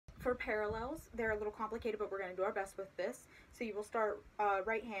for parallels, they're a little complicated, but we're going to do our best with this. So you will start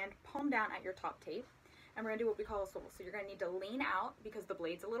right hand, palm down at your top tape, and we're going to do what we call a swivel. So you're going to need to lean out because the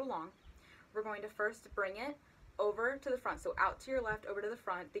blade's a little long. We're going to first bring it over to the front, so out to your left, over to the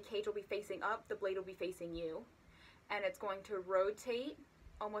front. The cage will be facing up, the blade will be facing you, and it's going to rotate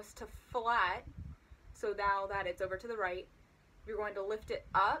almost to flat. So now that it's over to the right, you're going to lift it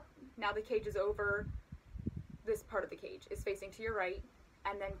up. Now the cage is over, this part of the cage is facing to your right,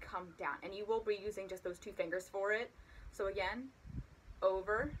 and then come down. And you will be using just those two fingers for it. So again,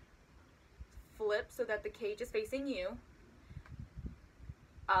 over, flip so that the cage is facing you,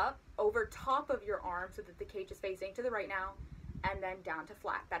 up, over top of your arm so that the cage is facing to the right now, and then down to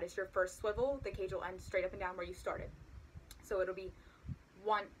flat. That is your first swivel. The cage will end straight up and down where you started. So it'll be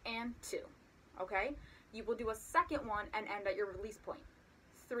 1 and 2, okay? You will do a second one and end at your release point.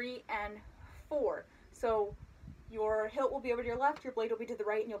 3 and 4. So your hilt will be over to your left, your blade will be to the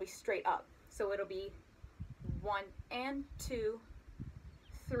right, and you'll be straight up. So it'll be 1 and 2,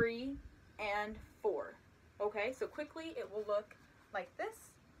 3 and 4. Okay, so quickly it will look like this.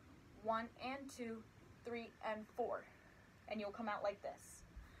 1 and 2, 3 and 4. And you'll come out like this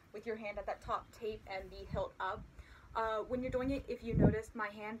with your hand at that top tape and the hilt up. When you're doing it, if you notice, my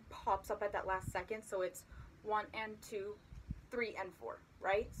hand pops up at that last second, so it's 1 and 2, 3 and 4,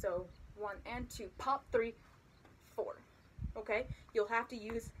 right? So 1 and 2, pop, 3, 4. Okay, you'll have to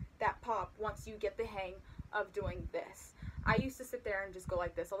use that pop once you get the hang of doing this. I used to sit there and just go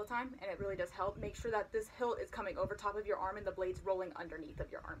like this all the time, and it really does help. Make sure that this hilt is coming over top of your arm and the blade's rolling underneath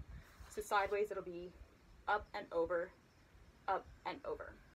of your arm. So sideways, it'll be up and over, up and over.